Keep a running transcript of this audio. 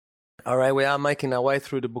All right, we are making our way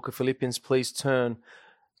through the book of Philippians. Please turn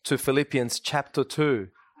to Philippians chapter 2.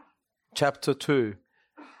 Chapter 2.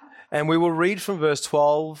 And we will read from verse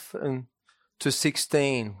 12 to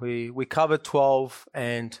 16. We covered 12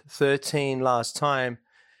 and 13 last time,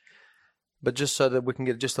 but just so that we can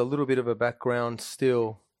get just a little bit of a background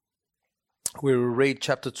still, we will read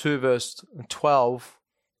chapter 2, verse 12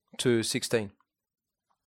 to 16.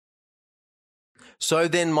 So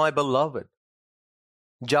then, my beloved,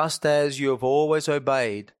 just as you have always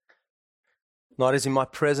obeyed, not as in my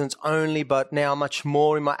presence only, but now much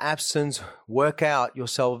more in my absence, work out your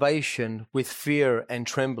salvation with fear and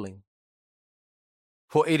trembling.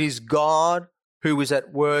 For it is God who is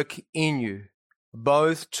at work in you,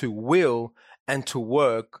 both to will and to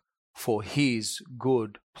work for his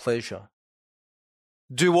good pleasure.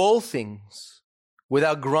 Do all things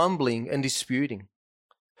without grumbling and disputing,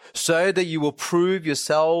 so that you will prove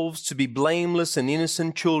yourselves to be blameless and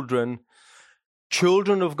innocent children,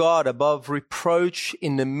 children of God above reproach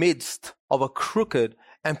in the midst of a crooked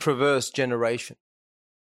and perverse generation,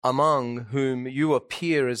 among whom you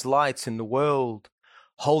appear as lights in the world,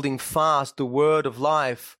 holding fast the word of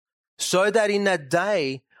life, so that in that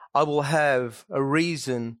day I will have a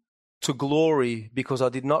reason to glory, because I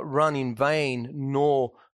did not run in vain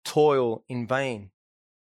nor toil in vain.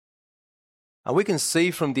 And we can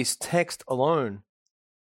see from this text alone,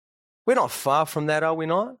 we're not far from that, are we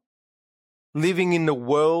not? Living in the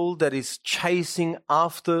world that is chasing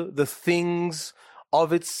after the things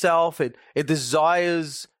of itself. It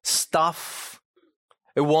desires stuff.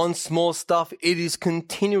 It wants more stuff. It is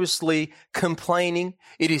continuously complaining.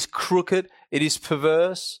 It is crooked. It is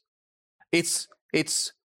perverse. It's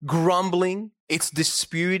grumbling. It's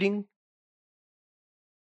disputing.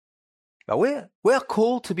 But we're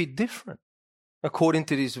called to be different. According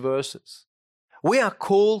to these verses, we are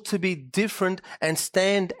called to be different and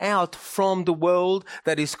stand out from the world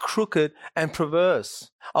that is crooked and perverse,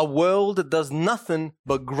 a world that does nothing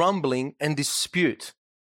but grumbling and dispute.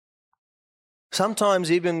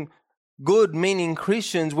 Sometimes even good-meaning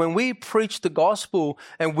Christians, when we preach the gospel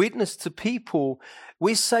and witness to people,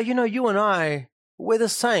 we say, you and I, we're the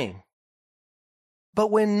same. But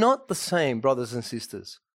we're not the same, brothers and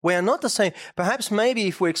sisters. We are not the same. Perhaps maybe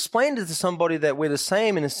if we explained it to somebody that we're the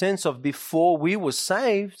same in the sense of before we were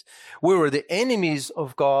saved, we were the enemies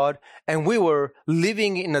of God and we were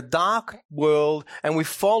living in a dark world and we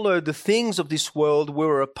followed the things of this world. We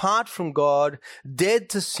were apart from God, dead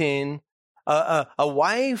to sin,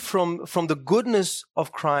 away from the goodness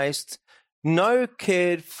of Christ, no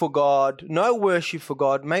care for God, no worship for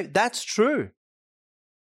God. That's true.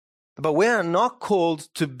 But we are not called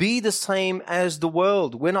to be the same as the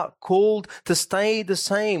world. We're not called to stay the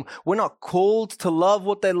same. We're not called to love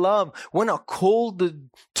what they love. We're not called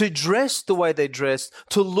to dress the way they dress,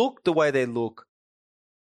 to look the way they look.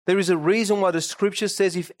 There is a reason why the scripture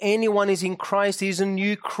says if anyone is in Christ, he is a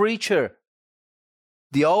new creature.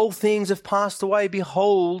 The old things have passed away.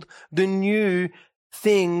 Behold, the new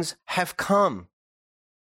things have come.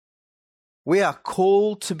 We are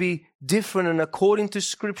called to be different, and according to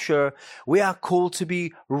Scripture, we are called to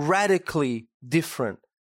be radically different.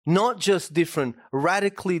 Not just different,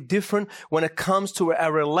 radically different when it comes to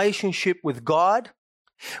our relationship with God,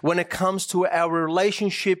 when it comes to our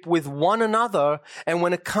relationship with one another, and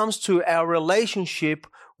when it comes to our relationship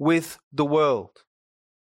with the world.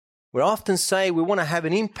 We often say we want to have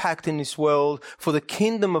an impact in this world for the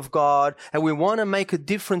kingdom of God, and we want to make a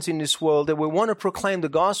difference in this world, and we want to proclaim the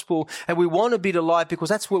gospel, and we want to be the light because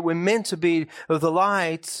that's what we're meant to be, the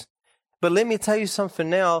light. But let me tell you something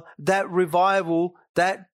now, that revival,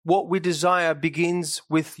 that what we desire begins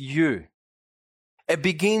with you. It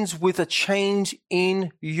begins with a change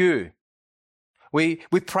in you. We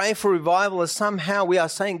pray for revival as somehow we are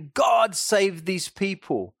saying, God save these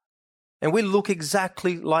people. And we look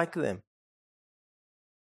exactly like them.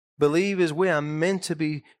 Believers, we are meant to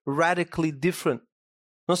be radically different.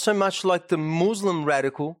 Not so much like the Muslim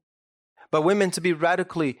radical, but we're meant to be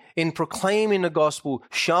radically in proclaiming the gospel,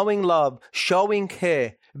 showing love, showing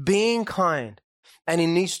care, being kind. And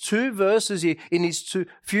in these two verses here, in these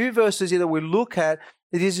few verses here that we look at,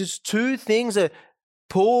 it is these two things that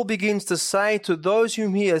Paul begins to say to those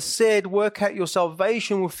whom he has said, work out your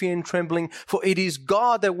salvation with fear and trembling, for it is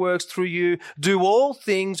God that works through you. Do all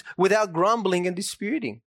things without grumbling and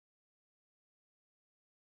disputing.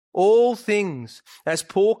 All things. As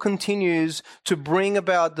Paul continues to bring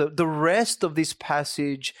about the rest of this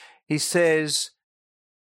passage, he says,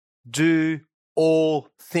 do all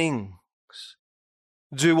things.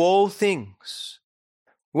 Do all things.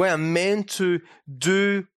 We are meant to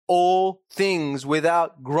do all things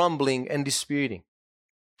without grumbling and disputing.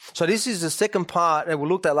 So this is the second part that we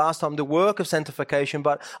looked at last time, the work of sanctification,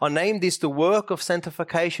 but I named this the work of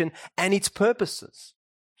sanctification and its purposes.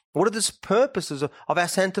 What are the purposes of our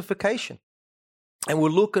sanctification? And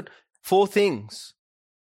we'll look at 4 things.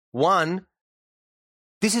 1,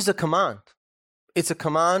 this is a command. It's a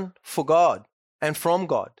command for God and from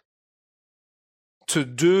God to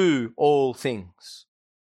do all things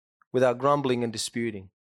without grumbling and disputing.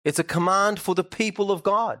 It's a command for the people of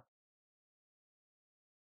God.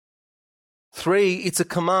 3, it's a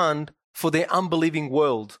command for the unbelieving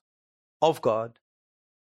world of God.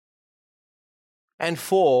 And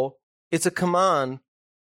 4, it's a command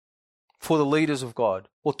for the leaders of God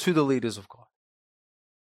or to the leaders of God.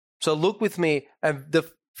 So look with me at the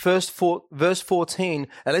verse 14,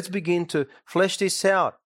 and let's begin to flesh this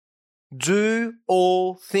out. Do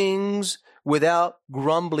all things without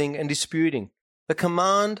grumbling and disputing. The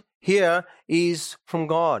command here is from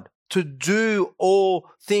God to do all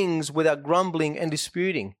things without grumbling and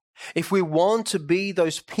disputing. If we want to be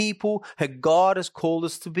those people that God has called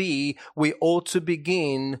us to be, we ought to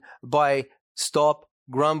begin by stop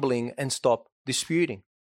grumbling and stop disputing.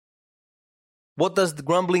 What does the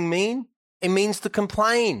grumbling mean? It means to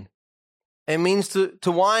complain. It means to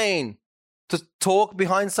whine, to talk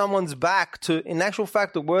behind someone's back. In actual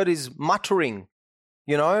fact, the word is muttering.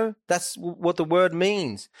 You know, that's what the word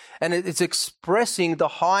means. And it's expressing the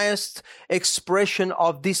highest expression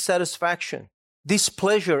of dissatisfaction,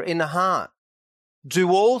 displeasure in the heart. Do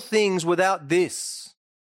all things without this.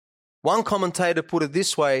 One commentator put it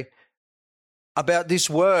this way about this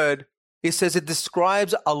word. It says it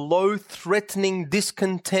describes a low, threatening,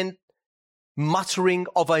 discontent muttering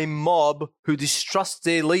of a mob who distrust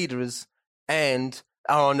their leaders and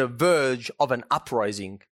are on the verge of an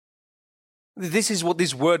uprising. This is what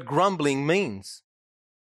this word grumbling means.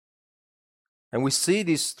 And we see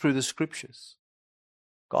this through the scriptures.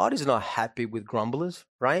 God is not happy with grumblers,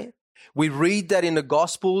 right? We read that in the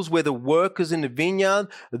Gospels where the workers in the vineyard,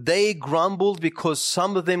 they grumbled because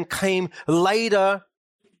some of them came later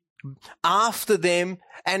after them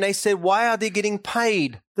and they said, why are they getting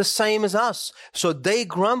paid the same as us? So they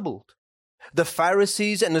grumbled. The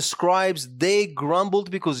Pharisees and the scribes, they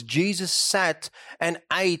grumbled because Jesus sat and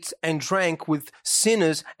ate and drank with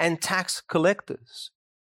sinners and tax collectors.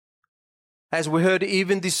 As we heard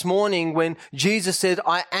even this morning when Jesus said,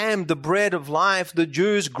 I am the bread of life, the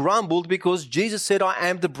Jews grumbled because Jesus said, I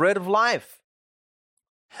am the bread of life.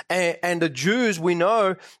 And the Jews, we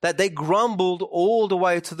know that they grumbled all the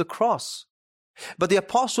way to the cross. But the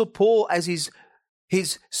Apostle Paul, as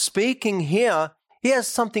he's speaking here, he has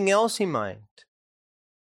something else in mind.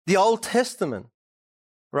 The Old Testament,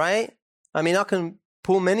 right? I mean, I can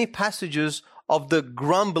pull many passages of the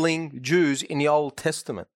grumbling Jews in the Old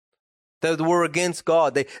Testament. They were against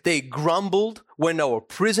God. They grumbled when they were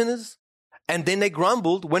prisoners, and then they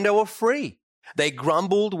grumbled when they were free. They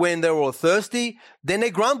grumbled when they were thirsty, then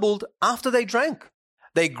they grumbled after they drank.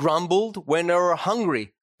 They grumbled when they were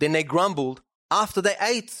hungry, then they grumbled after they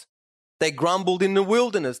ate. They grumbled in the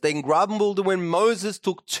wilderness. They grumbled when Moses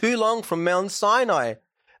took too long from Mount Sinai.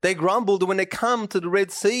 They grumbled when they come to the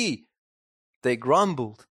Red Sea. They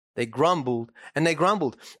grumbled, and they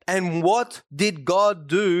grumbled. And what did God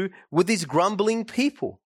do with these grumbling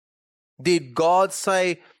people? Did God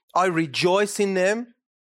say, I rejoice in them?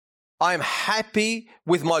 I'm happy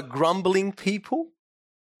with my grumbling people?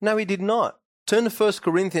 No, he did not. Turn to 1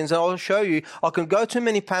 Corinthians and I'll show you. I can go to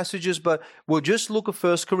many passages, but we'll just look at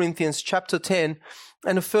 1 Corinthians chapter 10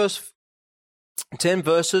 and the first 10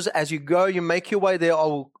 verses. As you go, you make your way there. I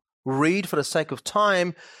will read for the sake of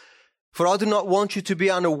time. For I do not want you to be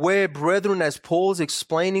unaware, brethren, as Paul's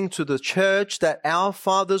explaining to the church, that our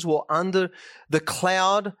fathers were under the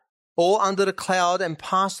cloud and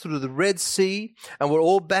passed through the Red Sea, and were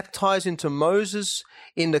all baptized into Moses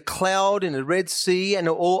in the cloud in the Red Sea, and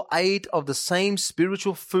all ate of the same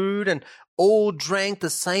spiritual food, and all drank the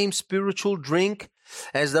same spiritual drink,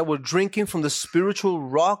 as they were drinking from the spiritual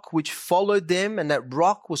rock which followed them, and that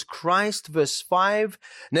rock was Christ. Verse 5,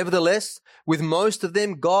 nevertheless, with most of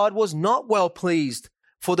them God was not well pleased,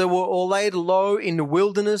 for they were all laid low in the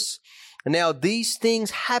wilderness. And now these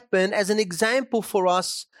things happen as an example for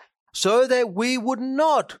us, so that we would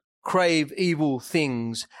not crave evil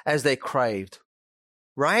things as they craved.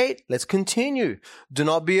 Right? Let's continue. Do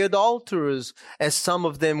not be adulterers, as some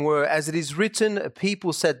of them were. As it is written, a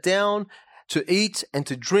people sat down to eat and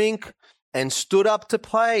to drink and stood up to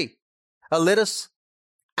play. Let us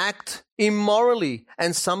act immorally,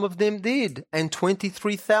 and some of them did, and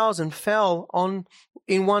 23,000 fell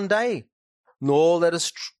in one day. Nor let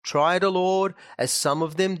us try the Lord, as some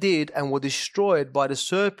of them did, and were destroyed by the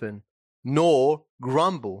serpent. nor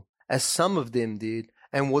grumble, as some of them did,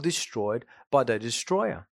 and were destroyed by the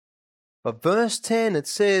destroyer. But verse 10, it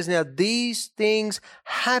says, now these things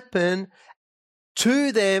happen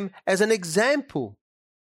to them as an example.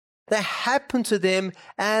 They happen to them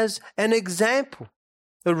as an example.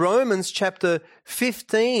 The Romans chapter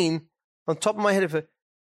 15, on top of my head,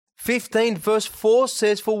 15 verse 4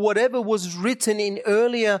 says, for whatever was written in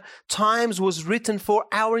earlier times was written for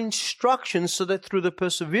our instruction, so that through the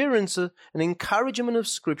perseverance and encouragement of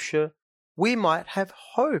Scripture, we might have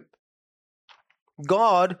hope.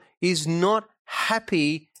 God is not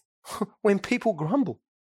happy when people grumble.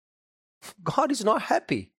 God is not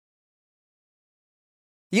happy.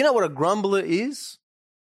 You know what a grumbler is?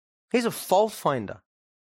 He's a fault finder.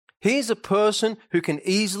 He's a person who can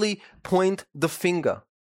easily point the finger.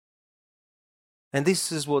 And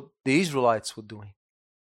this is what the Israelites were doing.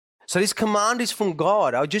 So this command is from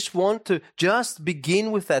God. I just want to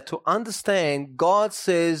begin with that to understand God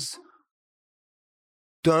says,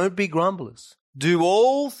 don't be grumblers. Do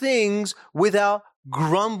all things without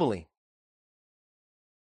grumbling.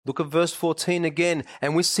 Look at verse 14 again,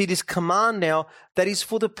 and we see this command now that is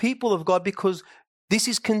for the people of God, because this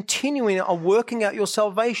is continuing on working out your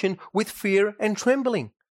salvation with fear and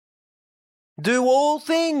trembling. Do all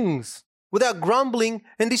things without grumbling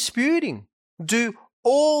and disputing. Do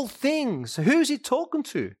all things. Who's he talking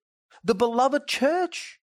to? The beloved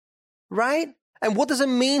church, right? And what does it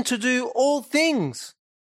mean to do all things?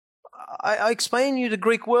 I explain you the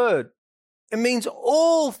Greek word. It means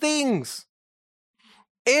all things.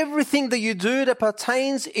 Everything that you do that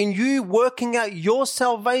pertains in you working out your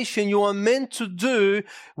salvation, you are meant to do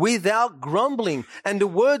without grumbling. And the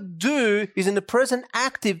word do is in the present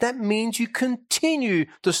active. That means you continue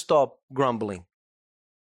to stop grumbling.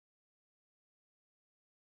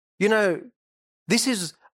 You know,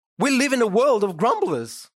 we live in a world of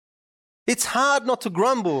grumblers. It's hard not to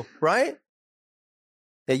grumble, right?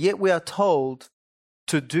 And yet we are told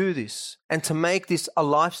to do this and to make this a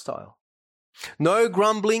lifestyle. No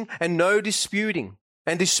grumbling and no disputing.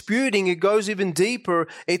 And disputing, it goes even deeper.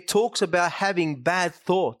 It talks about having bad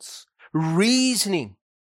thoughts, reasoning.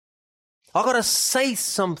 I got to say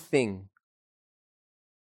something.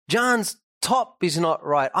 John's top is not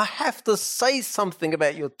right. I have to say something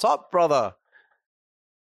about your top, brother.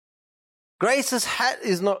 Grace's hat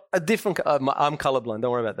is not a different color. I'm colorblind.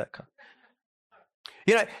 Don't worry about that.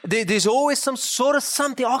 You know, there's always some sort of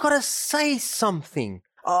something. I got to say something.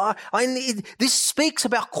 This speaks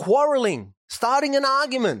about quarreling, starting an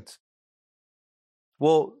argument.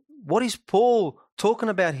 Well, what is Paul talking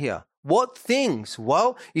about here? What things?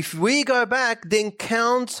 Well, if we go back, then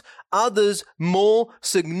count others more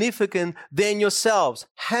significant than yourselves.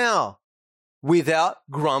 How? Without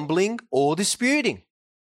grumbling or disputing.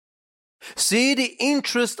 See the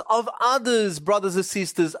interest of others, brothers and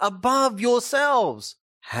sisters, above yourselves.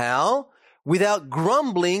 How? Without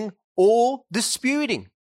grumbling or disputing.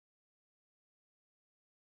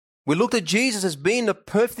 We looked at Jesus as being the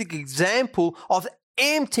perfect example of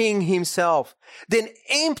emptying himself. Then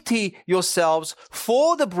empty yourselves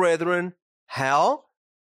for the brethren. How?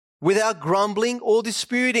 Without grumbling or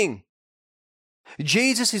disputing.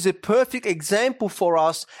 Jesus is a perfect example for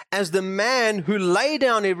us as the man who laid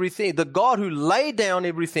down everything, the God who laid down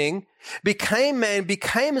everything, became man,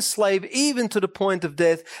 became a slave, even to the point of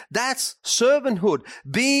death. That's servanthood.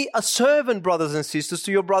 Be a servant, brothers and sisters,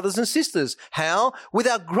 to your brothers and sisters. How?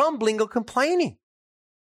 Without grumbling or complaining.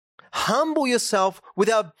 Humble yourself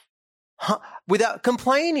without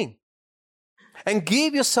complaining. And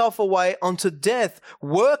give yourself away unto death.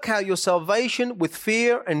 Work out your salvation with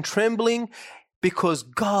fear and trembling, because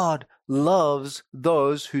God loves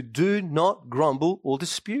those who do not grumble or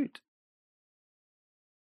dispute.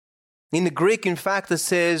 In the Greek, in fact,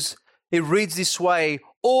 it reads this way,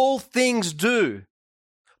 all things do.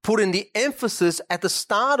 Putting the emphasis at the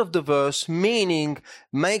start of the verse, meaning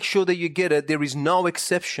make sure that you get it, there is no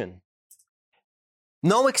exception.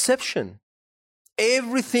 No exception.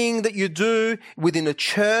 Everything that you do within the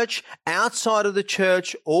church, outside of the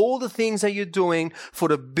church, all the things that you're doing for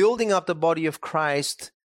the building up the body of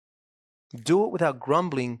Christ, do it without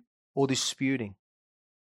grumbling or disputing.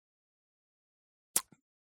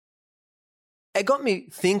 It got me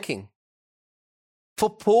thinking, for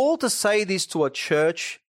Paul to say this to a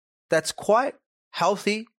church that's quite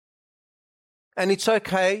healthy, and it's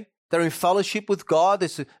okay, they're in fellowship with God,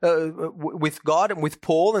 and with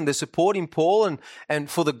Paul, and they're supporting Paul and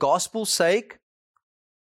for the gospel's sake.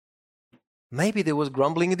 Maybe there was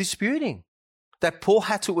grumbling and disputing that Paul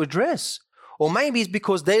had to address. Or maybe it's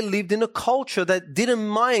because they lived in a culture that didn't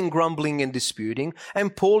mind grumbling and disputing,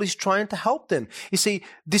 and Paul is trying to help them. You see,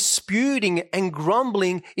 disputing and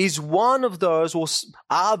grumbling is one of those, or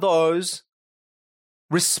are those,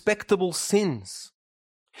 respectable sins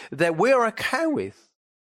that we're okay with.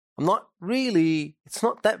 It's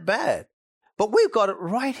not that bad. But we've got it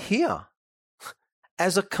right here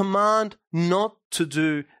as a command not to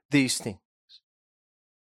do these things.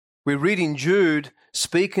 We read in Jude,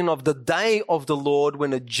 speaking of the day of the Lord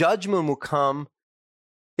when a judgment will come,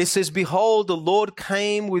 it says, behold, the Lord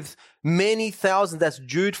came with many thousands, that's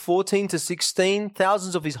Jude 14-16,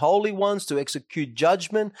 thousands of his holy ones to execute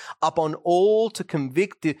judgment upon all, to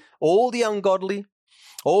convict all the ungodly,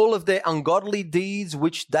 all of their ungodly deeds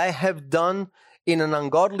which they have done in an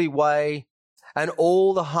ungodly way, and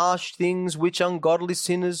all the harsh things which ungodly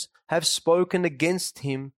sinners have spoken against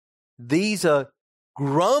him. These are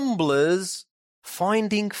grumblers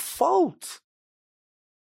finding fault.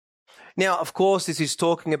 Now, of course, this is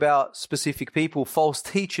talking about specific people, false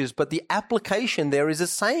teachers, but the application there is the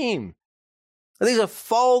same. These are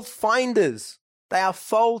fault finders. They are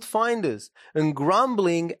fault finders. And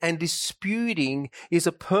grumbling and disputing is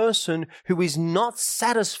a person who is not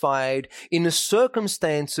satisfied in the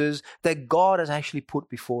circumstances that God has actually put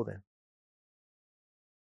before them.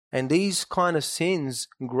 And these kind of sins,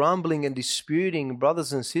 grumbling and disputing,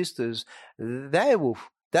 brothers and sisters, they will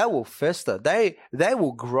fester. They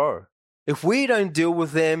will grow. If we don't deal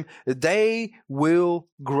with them, they will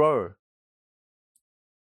grow.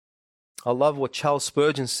 I love what Charles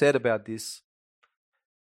Spurgeon said about this.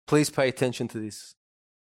 Please pay attention to this.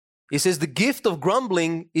 He says, the gift of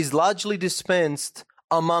grumbling is largely dispensed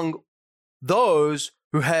among those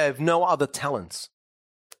who have no other talents,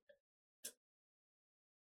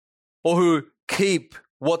 or who keep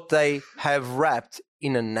what they have wrapped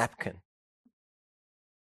in a napkin.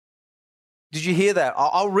 Did you hear that?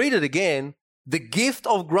 I'll read it again. The gift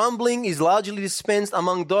of grumbling is largely dispensed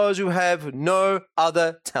among those who have no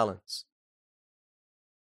other talents.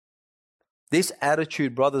 This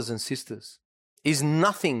attitude, brothers and sisters, is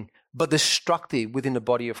nothing but destructive within the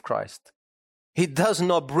body of Christ. It does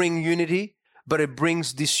not bring unity, but it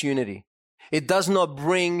brings disunity. It does not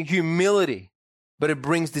bring humility, but it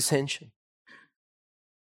brings dissension.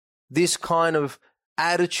 This kind of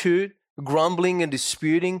attitude, grumbling and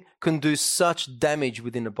disputing, can do such damage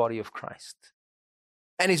within the body of Christ.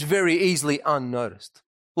 And it's very easily unnoticed,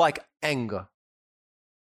 like anger.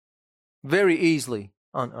 Very easily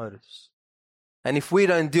unnoticed. And if we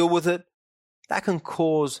don't deal with it, that can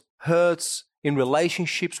cause hurts in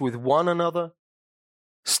relationships with one another,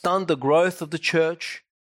 stunt the growth of the church,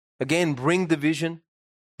 again, bring division.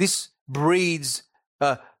 This breeds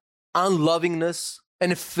unlovingness,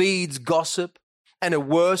 and it feeds gossip, and it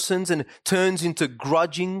worsens and turns into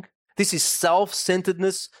grudging. This is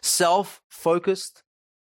self-centeredness, self-focused.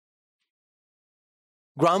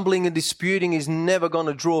 Grumbling and disputing is never going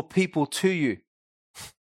to draw people to you.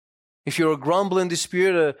 If you're a grumbler and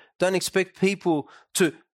disputer, don't expect people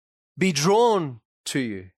to be drawn to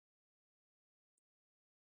you.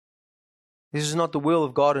 This is not the will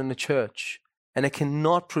of God in the church, and it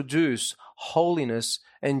cannot produce holiness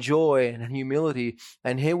and joy and humility.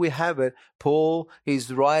 And here we have it. Paul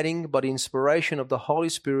is writing, by the inspiration of the Holy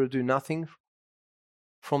Spirit, do nothing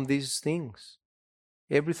from these things.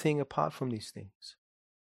 Everything apart from these things.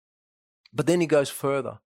 But then he goes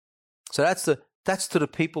further. So that's to the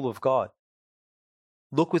people of God.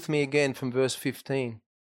 Look with me again from verse 15.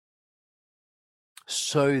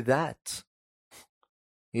 So that,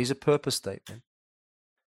 here's a purpose statement,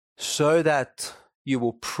 so that you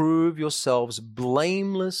will prove yourselves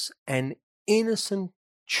blameless and innocent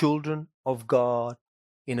children of God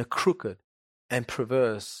in a crooked and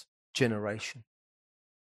perverse generation.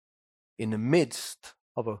 In the midst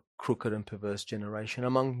of a crooked and perverse generation,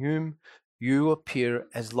 among whom you appear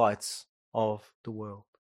as lights of the world.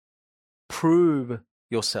 Prove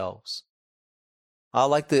yourselves. I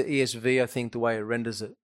like the ESV, I think, the way it renders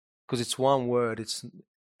it, because it's one word.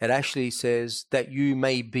 It actually says that you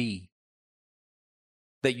may be.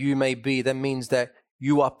 That you may be. That means that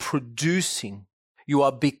you are producing, you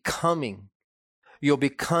are becoming. You're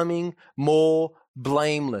becoming more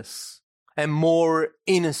blameless and more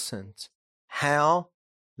innocent. How?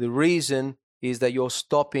 The reason is that you're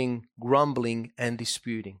stopping grumbling and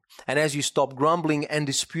disputing. And as you stop grumbling and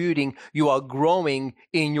disputing, you are growing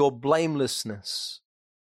in your blamelessness.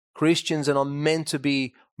 Christians are not meant to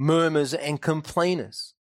be murmurs and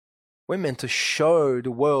complainers. We're meant to show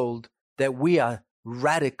the world that we are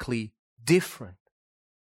radically different.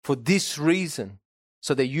 For this reason,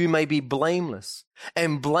 so that you may be blameless.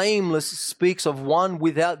 And blameless speaks of one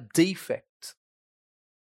without defect.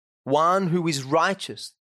 one who is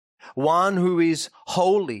righteous, one who is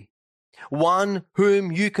holy, one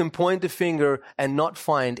whom you can point the finger and not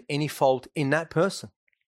find any fault in that person.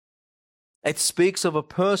 It speaks of a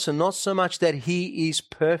person not so much that he is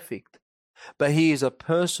perfect, but he is a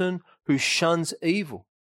person who shuns evil.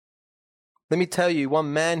 Let me tell you,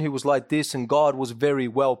 one man who was like this and God was very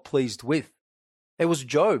well pleased with. It was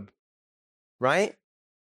Job, right?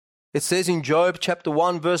 It says in Job chapter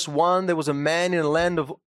 1 verse 1, there was a man in the land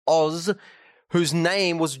of Oz whose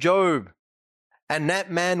name was Job. And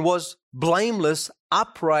that man was blameless,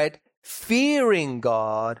 upright, fearing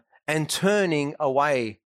God and turning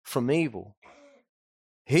away from evil.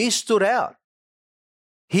 He stood out.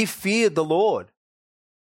 He feared the Lord.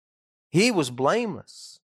 He was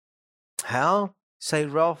blameless. How? Say,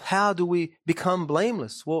 Ralph, how do we become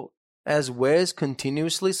blameless? Well, as Wes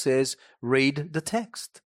continuously says, read the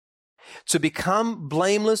text. To become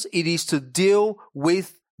blameless, it is to deal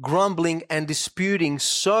with grumbling and disputing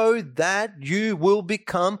so that you will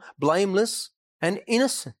become blameless and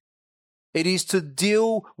innocent. It is to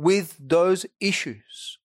deal with those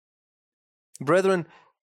issues. Brethren,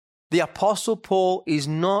 the Apostle Paul is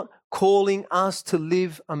not calling us to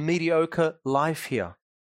live a mediocre life here.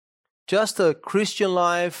 Just a Christian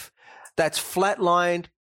life that's flatlined,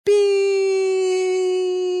 beep,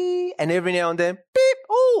 and every now and then, beep,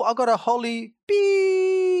 oh, I got a holy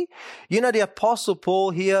beep. You know, the Apostle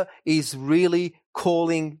Paul here is really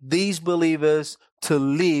calling these believers to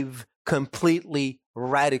live completely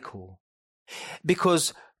radical.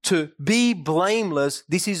 Because to be blameless,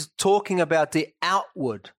 this is talking about the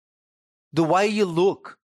outward, the way you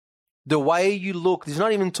look. The way you look. He's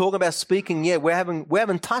not even talking about speaking yet. We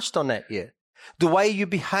haven't touched on that yet. The way you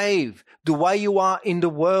behave, the way you are in the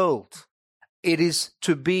world. It is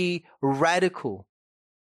to be radical.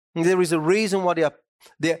 And there is a reason why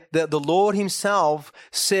the Lord himself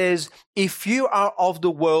says, if you are of the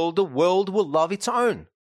world will love its own.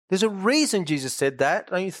 There's a reason Jesus said that,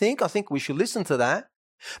 don't you think? I think we should listen to that.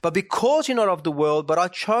 But because you're not of the world, but I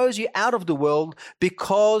chose you out of the world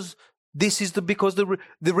because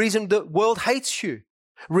the reason the world hates you.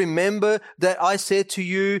 Remember that I said to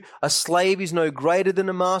you, a slave is no greater than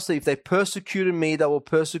a master. If they persecuted me, they will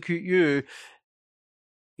persecute you.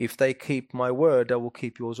 If they keep my word, they will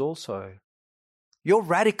keep yours also. You're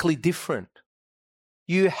radically different.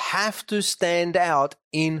 You have to stand out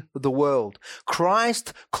in the world.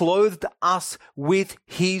 Christ clothed us with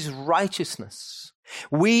his righteousness.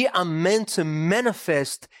 We are meant to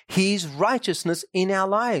manifest his righteousness in our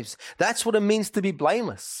lives. That's what it means to be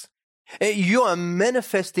blameless. You are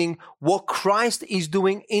manifesting what Christ is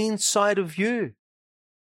doing inside of you.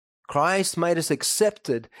 Christ made us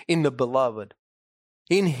accepted in the beloved,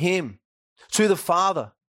 in him, to the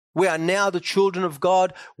Father. We are now the children of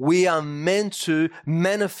God. We are meant to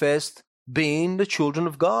manifest being the children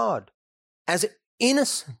of God as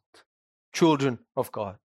innocent children of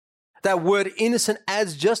God. That word innocent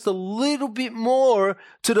adds just a little bit more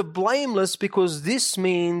to the blameless because this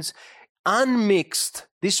means unmixed.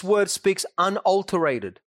 This word speaks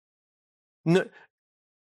unadulterated.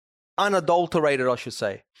 Unadulterated, I should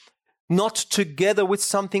say. Not together with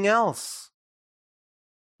something else.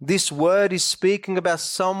 This word is speaking about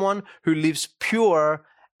someone who lives pure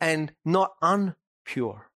and not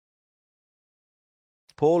impure.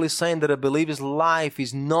 Paul is saying that a believer's life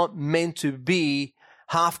is not meant to be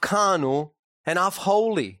half carnal and half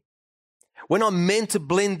holy. We're not meant to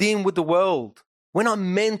blend in with the world. We're not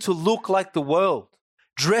meant to look like the world,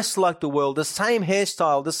 dress like the world, the same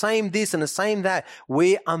hairstyle, the same this and the same that.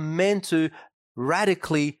 We are meant to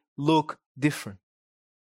radically look different.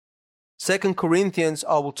 2 Corinthians,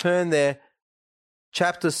 I will turn there,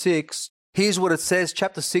 chapter 6. Here's what it says,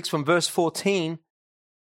 chapter 6 from verse 14,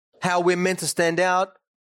 how we're meant to stand out.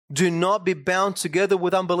 Do not be bound together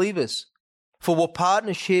with unbelievers. For what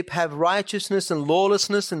partnership have righteousness and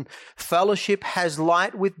lawlessness, and fellowship has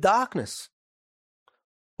light with darkness?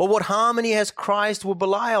 Or what harmony has Christ with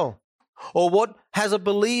Belial? Or what has a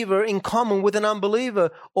believer in common with an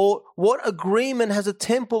unbeliever? Or what agreement has a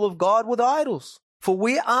temple of God with idols? For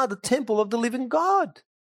we are the temple of the living God.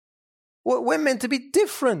 We're meant to be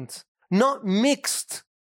different, not mixed.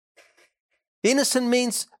 Innocent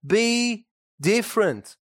means be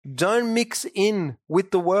different. Don't mix in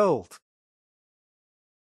with the world.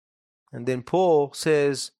 And then Paul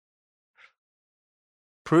says,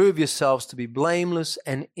 prove yourselves to be blameless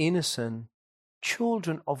and innocent,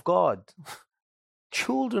 children of God.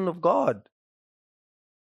 Children of God.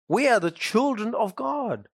 We are the children of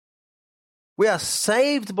God. We are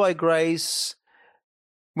saved by grace.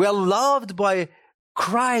 We are loved by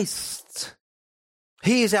Christ.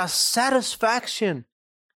 He is our satisfaction.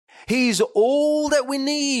 He is all that we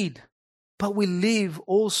need. But we live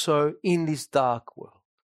also in this dark world.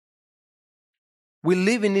 We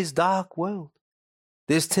live in this dark world.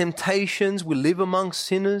 There's temptations. We live among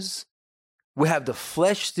sinners. We have the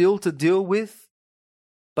flesh still to deal with.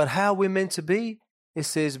 But how we're meant to be? It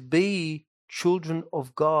says, be children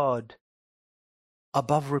of God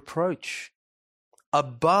above reproach.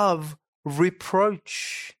 Above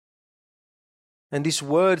reproach. And this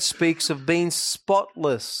word speaks of being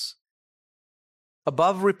spotless.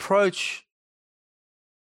 Above reproach.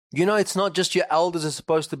 You know, it's not just your elders are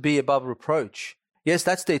supposed to be above reproach. Yes,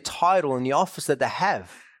 that's their title and the office that they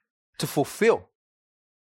have to fulfill.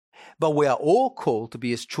 But we are all called to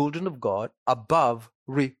be as children of God above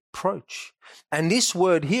reproach. And this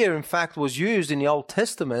word here, in fact, was used in the Old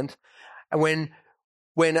Testament when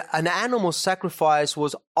an animal sacrifice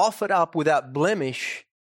was offered up without blemish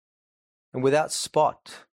and without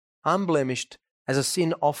spot, unblemished, as a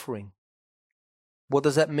sin offering. What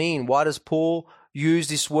does that mean? Why does Paul use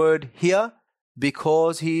this word here?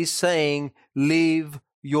 Because he is saying, live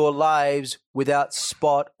your lives without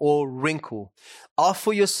spot or wrinkle.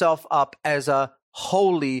 Offer yourself up as a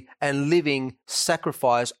holy and living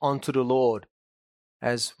sacrifice unto the Lord,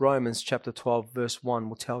 as Romans chapter 12 verse 1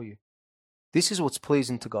 will tell you. This is what's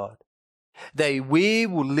pleasing to God. That we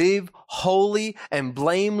will live holy and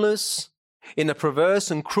blameless in a perverse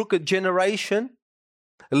and crooked generation,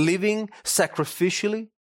 living sacrificially.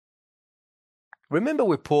 Remember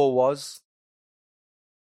where Paul was?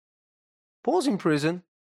 Paul's in prison,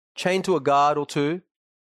 chained to a guard or two,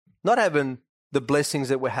 not having the blessings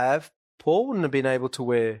that we have. Paul wouldn't have been able to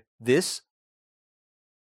wear this.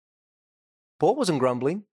 Paul wasn't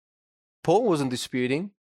grumbling. Paul wasn't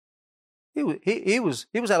disputing. He was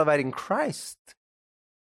elevating Christ.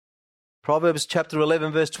 Proverbs chapter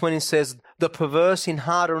 11 verse 20 says, the perverse in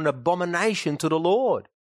heart are an abomination to the Lord,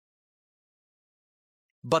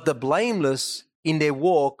 but the blameless in their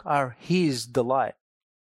walk are his delight.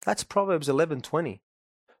 That's Proverbs 11:20.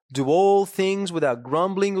 Do all things without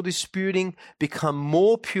grumbling or disputing, become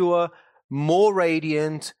more pure, more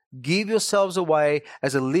radiant, give yourselves away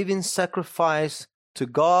as a living sacrifice to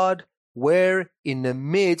God, where in the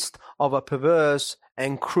midst of a perverse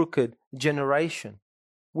and crooked generation.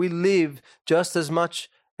 We live just as much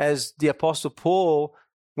as the Apostle Paul,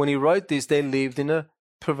 when he wrote this, they lived in a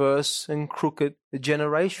perverse and crooked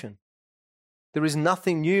generation. There is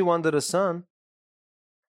nothing new under the sun.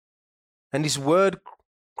 And this word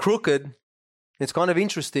crooked, it's kind of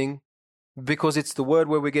interesting because it's the word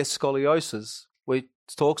where we get scoliosis, where it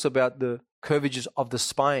talks about the curvatures of the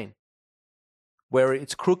spine, where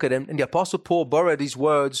it's crooked. And the Apostle Paul borrowed these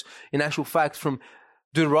words, in actual fact, from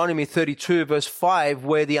Deuteronomy 32 verse 5,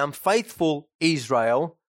 where the unfaithful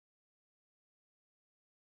Israel,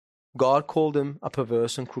 God called them a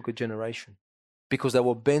perverse and crooked generation because they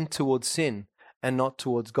were bent towards sin and not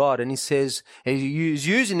towards God. And he says, and he's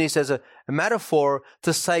using this as a metaphor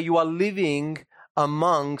to say you are living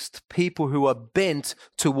amongst people who are bent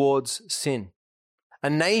towards sin. A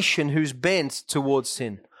nation who's bent towards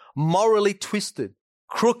sin, morally twisted,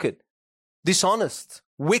 crooked, dishonest,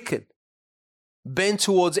 wicked, bent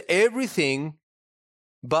towards everything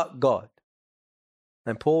but God.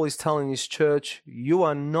 And Paul is telling his church, you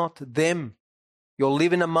are not them. You're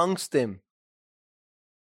living amongst them.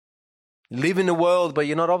 You live in the world, but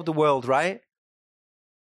you're not of the world, right?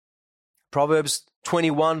 Proverbs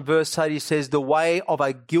 21 verse 30 says, the way of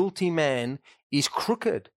a guilty man is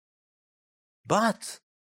crooked. But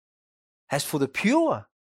as for the pure,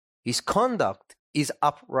 his conduct is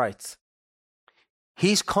upright.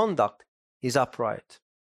 His conduct is upright.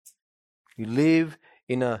 You live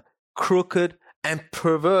in a crooked and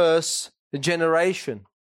perverse generation.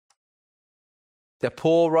 That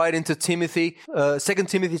Paul writing to Timothy, 2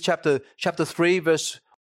 Timothy chapter 3 verse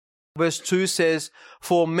 2 says,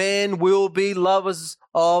 for men will be lovers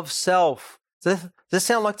of self. Does that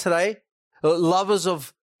sound like today? Lovers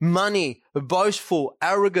of money, boastful,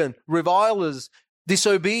 arrogant, revilers,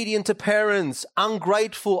 disobedient to parents,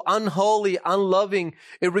 ungrateful, unholy, unloving,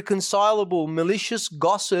 irreconcilable, malicious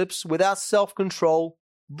gossips without self-control,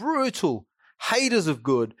 brutal, haters of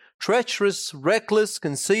good, treacherous, reckless,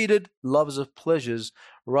 conceited, lovers of pleasures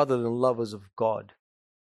rather than lovers of God.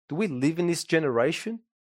 Do we live in this generation?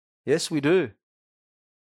 Yes, we do.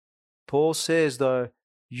 Paul says, though,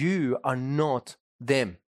 you are not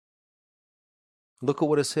them. Look at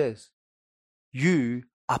what it says. You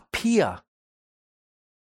appear.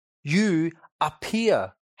 You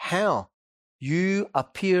appear. How? You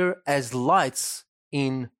appear as lights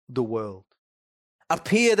in the world.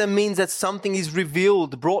 Appear, that means that something is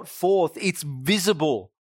revealed, brought forth, it's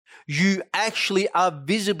visible. You actually are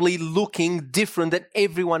visibly looking different than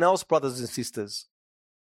everyone else, brothers and sisters.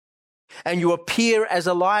 And you appear as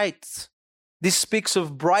a light. This speaks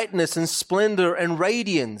of brightness and splendor and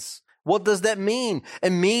radiance. What does that mean? It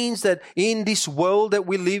means that in this world that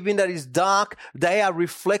we live in that is dark, they are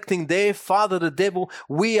reflecting their father, the devil.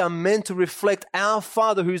 We are meant to reflect our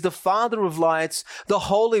Father, who is the Father of lights, the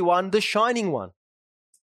Holy One, the Shining One.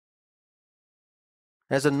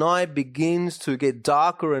 As the night begins to get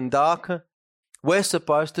darker and darker, we're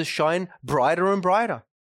supposed to shine brighter and brighter.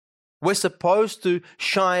 We're supposed to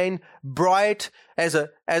shine bright as a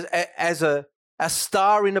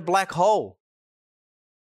star in a black hole.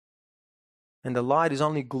 And the light is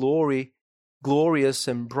only glorious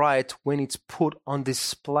and bright when it's put on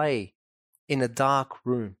display in a dark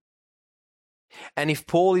room. And if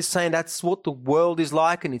Paul is saying that's what the world is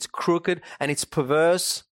like, and it's crooked and it's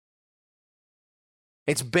perverse,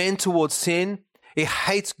 it's bent towards sin, it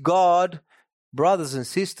hates God, brothers and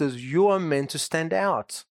sisters, you are meant to stand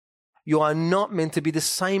out. You are not meant to be the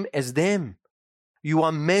same as them. You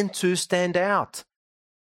are meant to stand out.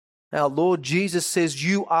 Our Lord Jesus says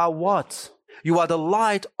you are what? You are the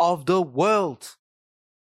light of the world.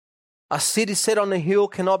 A city set on a hill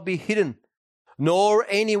cannot be hidden, nor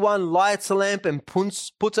anyone lights a lamp and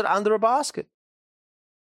puts it under a basket.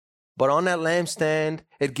 But on that lampstand,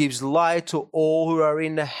 it gives light to all who are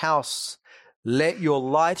in the house. Let your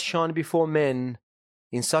light shine before men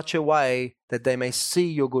in such a way that they may see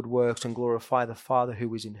your good works and glorify the Father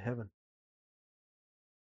who is in heaven.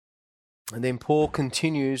 And then Paul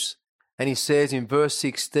continues and he says in verse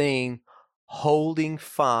 16, holding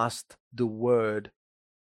fast the word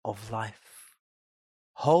of life.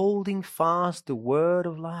 Holding fast the word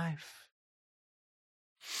of life.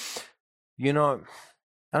 You know,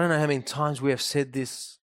 I don't know how many times we have said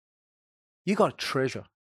this. You got a treasure.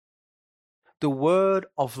 The word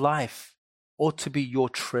of life ought to be your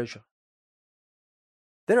treasure.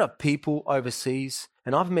 There are people overseas,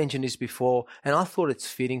 and I've mentioned this before, and I thought it's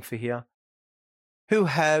fitting for here, who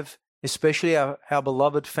have, especially our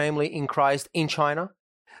beloved family in Christ in China,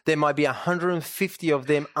 there might be 150 of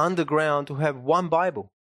them underground who have one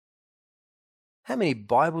Bible. How many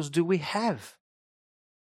Bibles do we have?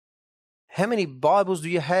 How many Bibles do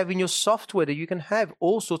you have in your software that you can have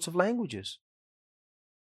all sorts of languages?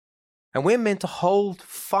 And we're meant to hold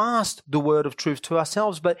fast the word of truth to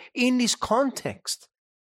ourselves, but in this context,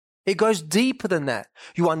 it goes deeper than that.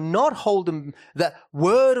 You are not holding that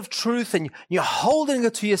word of truth and you're holding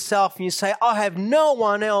it to yourself and you say, I have no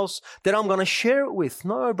one else that I'm going to share it with.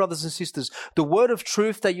 No, brothers and sisters, the word of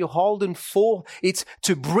truth that you're holding for, it's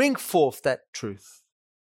to bring forth that truth.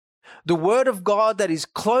 The word of God that is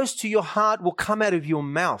close to your heart will come out of your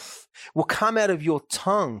mouth, will come out of your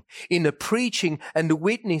tongue in the preaching and the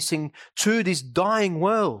witnessing to this dying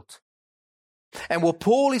world. And what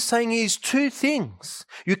Paul is saying is two things.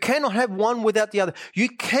 You cannot have one without the other. You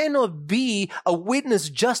cannot be a witness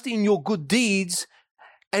just in your good deeds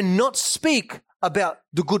and not speak about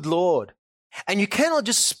the good Lord. And you cannot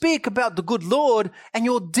just speak about the good Lord and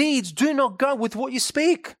your deeds do not go with what you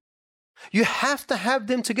speak. You have to have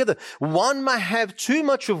them together. One may have too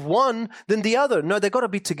much of one than the other. No, they've got to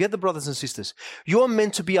be together, brothers and sisters. You're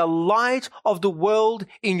meant to be a light of the world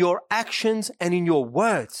in your actions and in your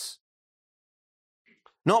words.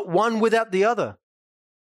 Not one without the other.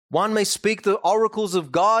 One may speak the oracles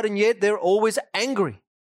of God and yet they're always angry.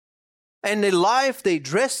 And their life, they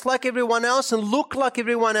dress like everyone else and look like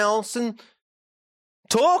everyone else and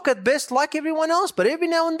talk at best like everyone else. But every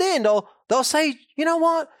now and then they'll say, you know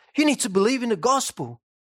what? You need to believe in the gospel.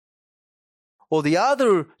 Or the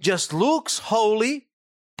other just looks holy,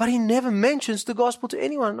 but he never mentions the gospel to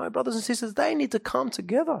anyone. No, brothers and sisters, they need to come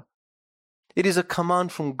together. It is a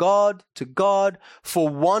command from God to God for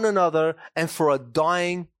one another and for a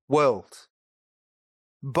dying world.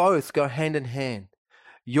 Both go hand in hand.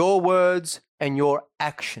 Your words and your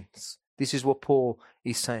actions. This is what Paul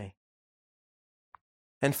is saying.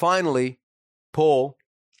 And finally, Paul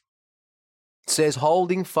says,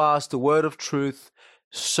 holding fast the word of truth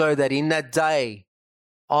so that in that day,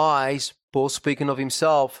 Paul speaking of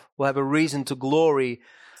himself, will have a reason to glory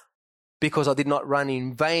because I did not run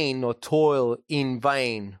in vain or toil in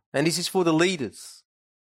vain. And this is for the leaders.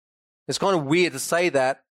 It's kind of weird to say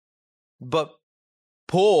that, but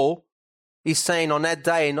Paul is saying on that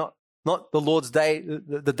day, not the Lord's day,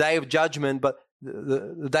 the day of judgment, but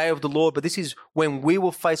the day of the Lord. But this is when we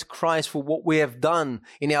will face Christ for what we have done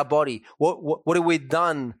in our body. What have we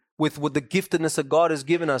done with the giftedness that God has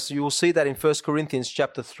given us? You will see that in 1 Corinthians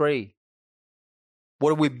chapter 3. What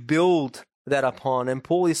do we build that upon? And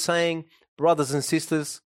Paul is saying, brothers and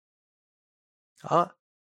sisters,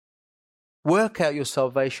 Work out your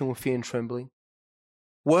salvation with fear and trembling.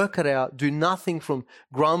 Work it out. Do nothing from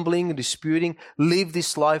grumbling and disputing. Live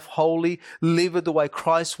this life holy. Live it the way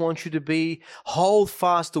Christ wants you to be. Hold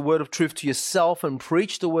fast the word of truth to yourself and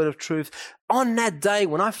preach the word of truth. On that day,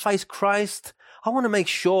 when I face Christ, I want to make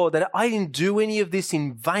sure that I didn't do any of this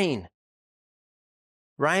in vain.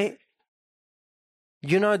 Right?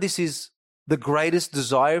 You know, this is the greatest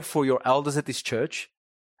desire for your elders at this church,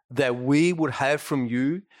 that we would have from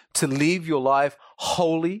you to live your life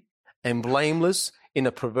holy and blameless in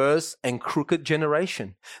a perverse and crooked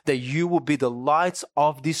generation, that you will be the lights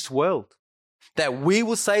of this world, that we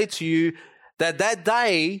will say to you that that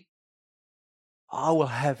day I will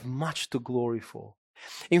have much to glory for.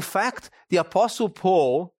 In fact, the Apostle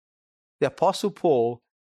Paul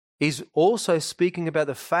is also speaking about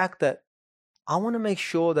the fact that I want to make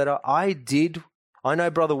sure that I know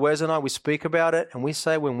Brother Wes and I, we speak about it and we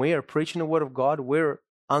say when we are preaching the word of God, we're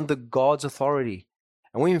under God's authority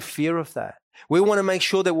and we're in fear of that. We want to make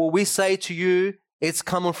sure that what we say to you, it's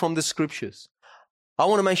coming from the scriptures. I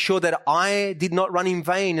want to make sure that I did not run in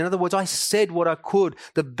vain. In other words, I said what I could,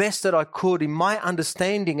 the best that I could in my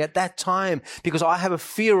understanding at that time, because I have a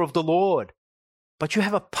fear of the Lord. But you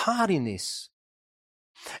have a part in this.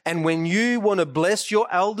 And when you want to bless your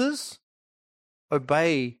elders,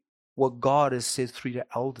 obey what God has said through the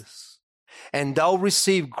elders. And they'll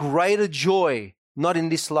receive greater joy, not in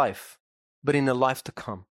this life, but in the life to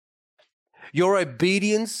come. Your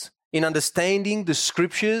obedience in understanding the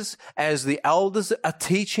scriptures as the elders are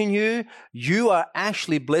teaching you, you are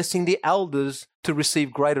actually blessing the elders to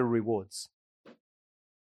receive greater rewards.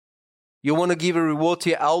 You want to give a reward to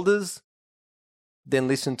your elders? Then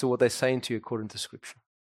listen to what they're saying to you according to scripture.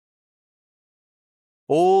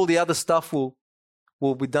 All the other stuff will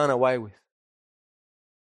be done away with.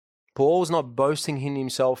 Paul's not boasting in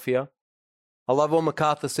himself here. I love what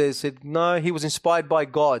MacArthur said, no, he was inspired by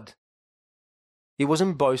God. He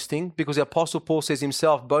wasn't boasting because the Apostle Paul says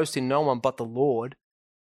himself, boast in no one but the Lord.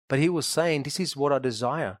 But he was saying, this is what I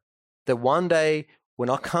desire. That one day when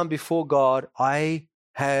I come before God, I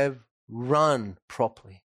have run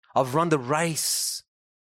properly. I've run the race.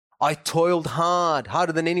 I toiled hard,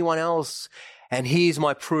 harder than anyone else. And here's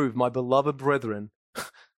my proof, my beloved brethren.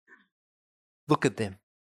 Look at them.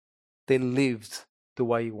 They lived the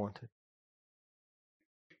way you wanted.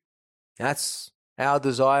 That's our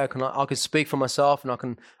desire. I can speak for myself and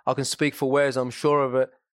I can speak for Wes, I'm sure of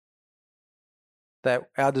it, that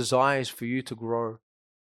our desire is for you to grow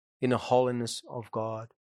in the holiness of God,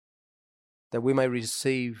 that we may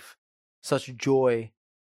receive such joy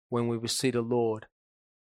when we will see the Lord,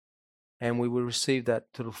 and we will receive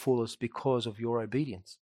that to the fullest because of your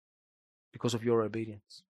obedience. Because of your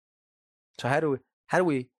obedience. So how do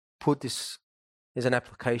we put this as an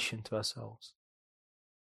application to ourselves?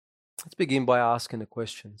 Let's begin by asking the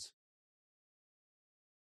questions.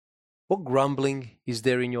 What grumbling is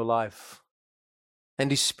there in your life and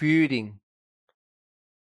disputing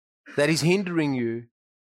that is hindering you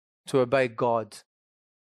to obey God,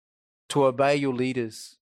 to obey your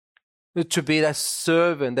leaders, to be that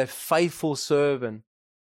servant, that faithful servant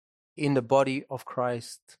in the body of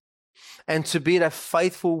Christ, and to be that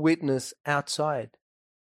faithful witness outside?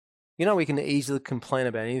 You know, we can easily complain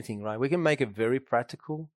about anything, right? We can make it very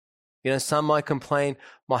practical. You know, some might complain,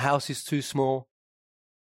 my house is too small.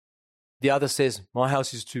 The other says, my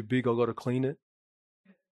house is too big, I've got to clean it.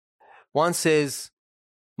 One says,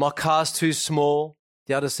 my car's too small.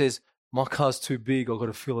 The other says, my car's too big, I've got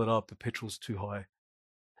to fill it up, the petrol's too high.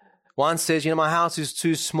 One says, my house is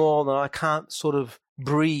too small and I can't sort of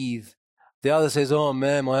breathe. The other says, oh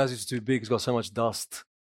man, my house is too big, it's got so much dust.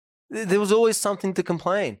 There was always something to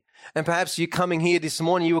complain. And perhaps you coming here this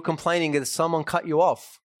morning, you were complaining that someone cut you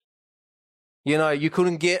off. You know, you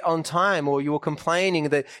couldn't get on time, or you were complaining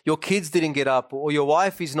that your kids didn't get up, or your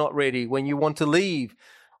wife is not ready when you want to leave,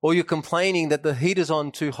 or you're complaining that the heater's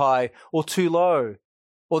on too high or too low,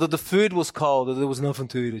 or that the food was cold, or there was nothing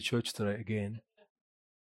to eat at church today again.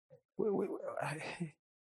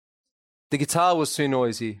 The guitar was too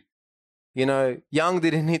noisy. You know, Young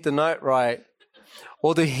didn't hit the note right.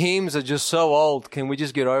 Or the hymns are just so old. Can we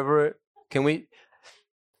just get over it? Can we?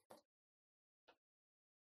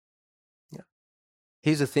 Yeah.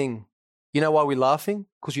 Here's the thing. You know why we're laughing?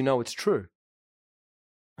 Because you know it's true.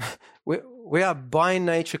 We are by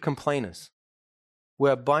nature complainers. We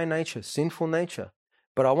are by nature, sinful nature.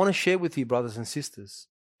 But I want to share with you, brothers and sisters,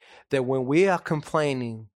 that when we are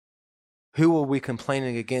complaining, who are we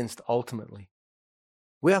complaining against ultimately?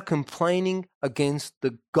 We are complaining against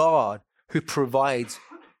the God who provides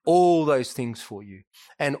all those things for you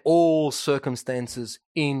and all circumstances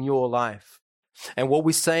in your life. And what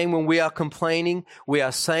we're saying when we are complaining, we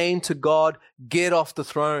are saying to God, get off the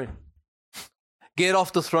throne. Get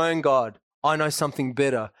off the throne, God. I know something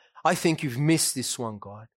better. I think you've missed this one,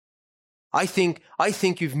 God. I think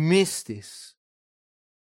you've missed this.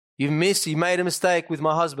 You made a mistake with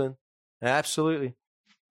my husband. Absolutely.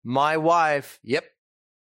 My wife, yep.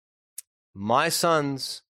 My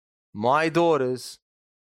sons, my daughters,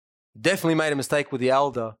 definitely made a mistake with the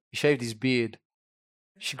elder. He shaved his beard.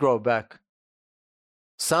 She grew it back.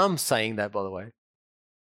 Some saying that, by the way.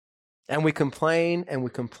 And we complain and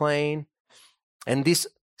we complain. And these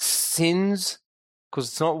sins, because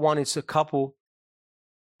it's not one, it's a couple,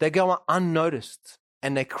 they go unnoticed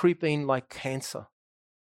and they creep in like cancer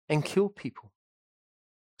and kill people,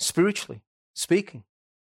 spiritually speaking,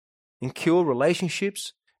 and kill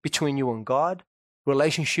relationships between you and God,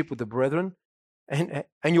 relationship with the brethren, and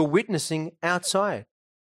you're witnessing outside.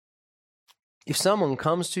 If someone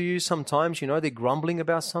comes to you, sometimes, they're grumbling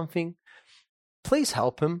about something, please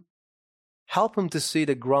help them. Help them to see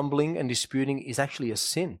that grumbling and disputing is actually a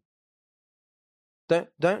sin.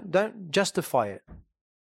 Don't justify it.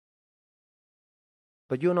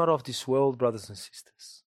 But you're not of this world, brothers and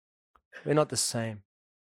sisters. We're not the same.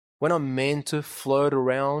 We're not meant to float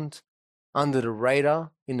around under the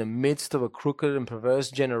radar in the midst of a crooked and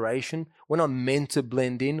perverse generation. We're not meant to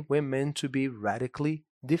blend in. We're meant to be radically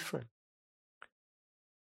different.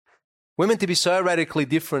 We're meant to be so radically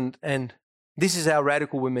different, and this is how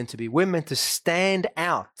radical we're meant to be. We're meant to stand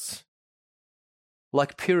out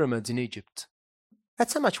like pyramids in Egypt.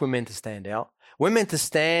 That's how much we're meant to stand out. We're meant to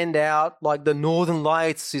stand out like the Northern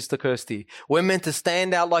Lights, Sister Kirsty. We're meant to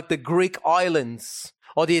stand out like the Greek islands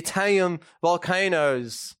or the Italian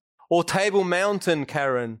volcanoes or Table Mountain,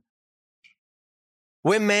 Karen.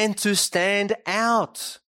 We're meant to stand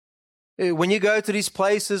out. When you go to these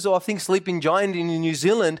places, or I think Sleeping Giant in New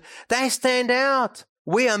Zealand, they stand out.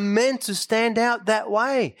 We are meant to stand out that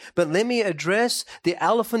way. But let me address the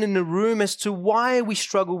elephant in the room as to why we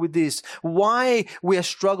struggle with this, why we are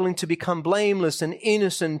struggling to become blameless and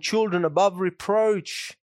innocent children above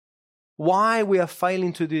reproach, why we are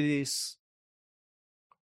failing to do this.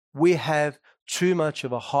 We have too much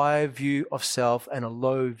of a high view of self and a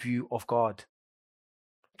low view of God.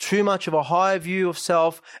 Too much of a high view of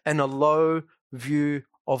self and a low view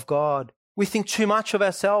of God. We think too much of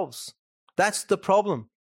ourselves. That's the problem.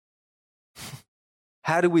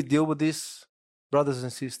 How do we deal with this, brothers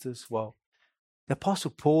and sisters? Well, the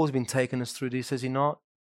Apostle Paul has been taking us through this, has he not?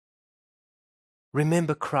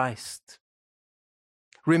 Remember Christ.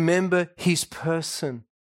 Remember his person.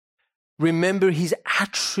 Remember his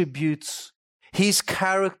attributes, his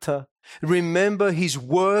character. Remember his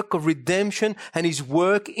work of redemption and his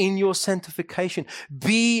work in your sanctification.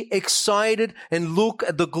 Be excited and look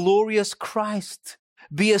at the glorious Christ.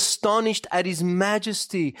 Be astonished at his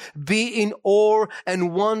majesty. Be in awe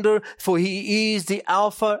and wonder, for he is the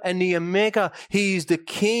Alpha and the Omega. He is the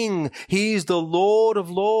King. He is the Lord of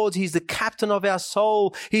Lords. He's the captain of our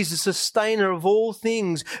soul. He's the sustainer of all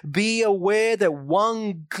things. Be aware that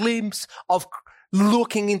one glimpse of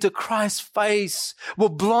looking into Christ's face will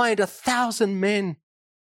blind 1,000 men.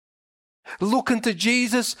 Look into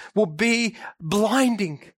Jesus will be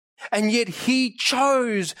blinding. And yet he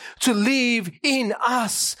chose to live in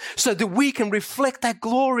us so that we can reflect that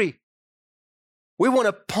glory. We want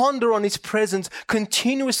to ponder on his presence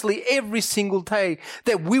continuously every single day,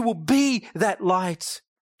 that we will be that light.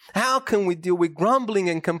 How can we deal with grumbling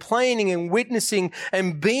and complaining and witnessing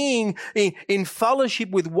and being in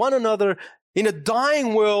fellowship with one another in a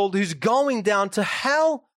dying world who's going down to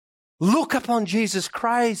hell? Look upon Jesus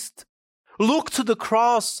Christ. Look to the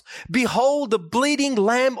cross. Behold the bleeding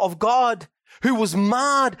Lamb of God who was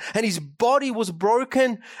marred and his body was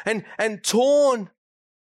broken and torn.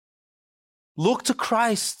 Look to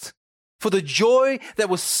Christ. For the joy that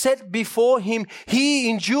was set before him, he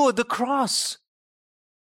endured the cross.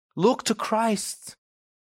 Look to Christ.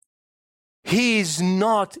 He is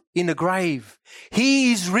not in the grave.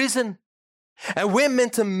 He is risen. And we're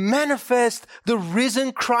meant to manifest the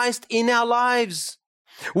risen Christ in our lives.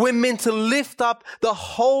 We're meant to lift up the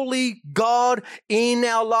holy God in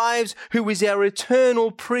our lives, who is our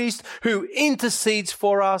eternal priest, who intercedes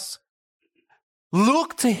for us.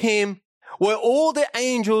 Look to him where all the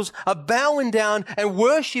angels are bowing down and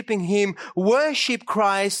worshiping him. Worship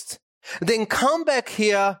Christ. Then come back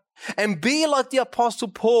here and be like the Apostle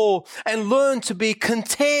Paul and learn to be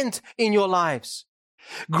content in your lives.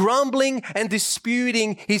 Grumbling and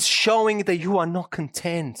disputing is showing that you are not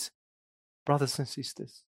content. Brothers and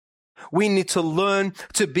sisters, we need to learn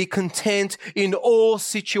to be content in all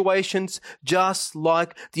situations, just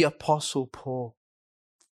like the Apostle Paul.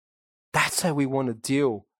 That's how we want to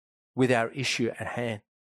deal with our issue at hand.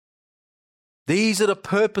 These are the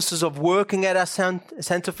purposes of working at our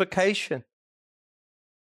sanctification.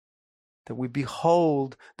 That we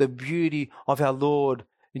behold the beauty of our Lord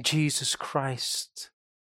Jesus Christ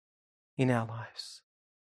in our lives.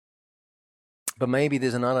 But maybe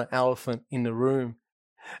there's another elephant in the room.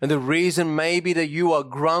 And the reason maybe that you are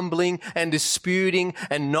grumbling and disputing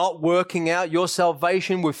and not working out your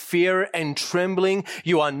salvation with fear and trembling,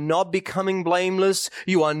 you are not becoming blameless,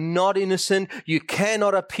 you are not innocent, you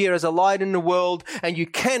cannot appear as a light in the world, and you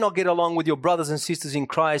cannot get along with your brothers and sisters in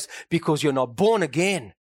Christ because you're not born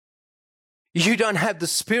again. You don't have the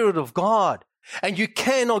Spirit of God, and you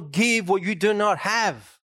cannot give what you do not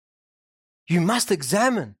have. You must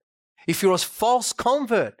examine. If you're a false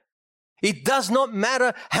convert, it does not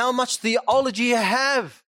matter how much theology you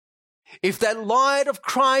have. If that light of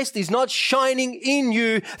Christ is not shining in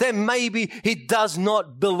you, then maybe it does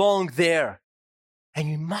not belong there. And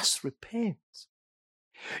you must repent.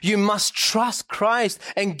 You must trust Christ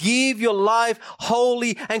and give your life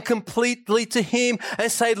wholly and completely to Him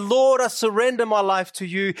and say, Lord, I surrender my life to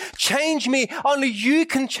you. Change me. Only you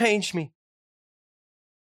can change me.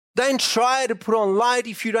 Don't try to put on light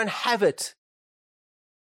if you don't have it.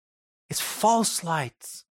 It's false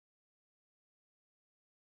light.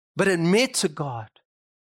 But admit to God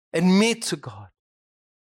that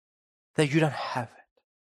you don't have it.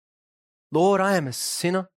 Lord, I am a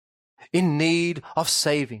sinner in need of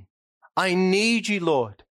saving. I need you,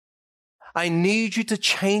 Lord. I need you to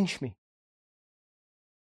change me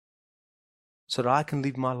so that I can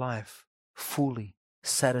live my life fully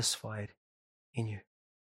satisfied in you.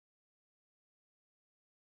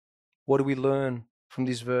 What do we learn from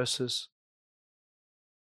these verses?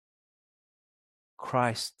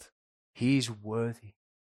 Christ, He is worthy.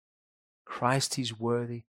 Christ is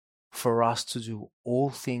worthy for us to do all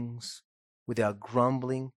things without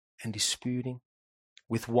grumbling and disputing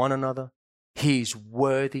with one another. He is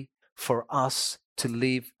worthy for us to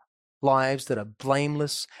live lives that are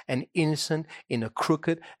blameless and innocent in a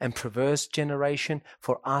crooked and perverse generation,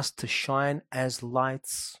 for us to shine as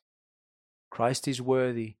lights. Christ is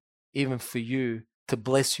worthy even for you to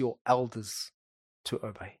bless your elders to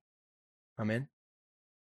obey. Amen.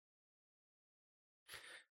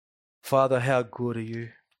 Father, how good are you?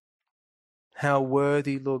 How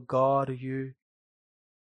worthy, Lord God, are you?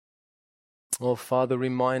 Oh, Father,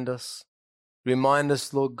 remind us,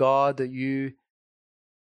 Lord God, that you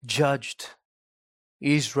judged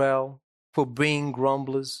Israel for being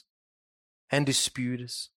grumblers and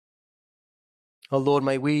disputers. Oh, Lord,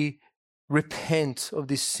 may we repent of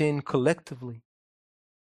this sin collectively.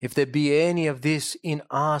 If there be any of this in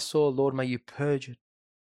us, oh Lord, may you purge it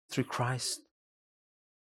through Christ.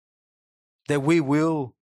 That we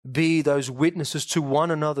will be those witnesses to one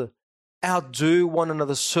another, outdo one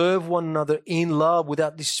another, serve one another in love,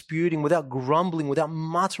 without disputing, without grumbling, without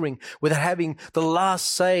muttering, without having the last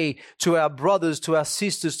say to our brothers, to our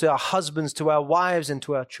sisters, to our husbands, to our wives, and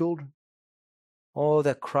to our children. Oh,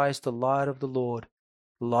 that Christ, the light of the Lord,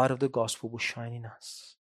 the light of the gospel, will shine in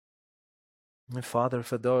us. And Father,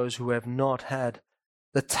 for those who have not had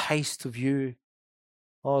the taste of you,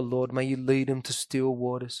 oh Lord, may you lead them to still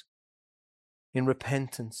waters in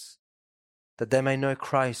repentance, that they may know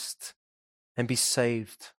Christ and be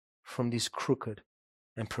saved from this crooked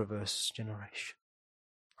and perverse generation.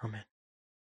 Amen.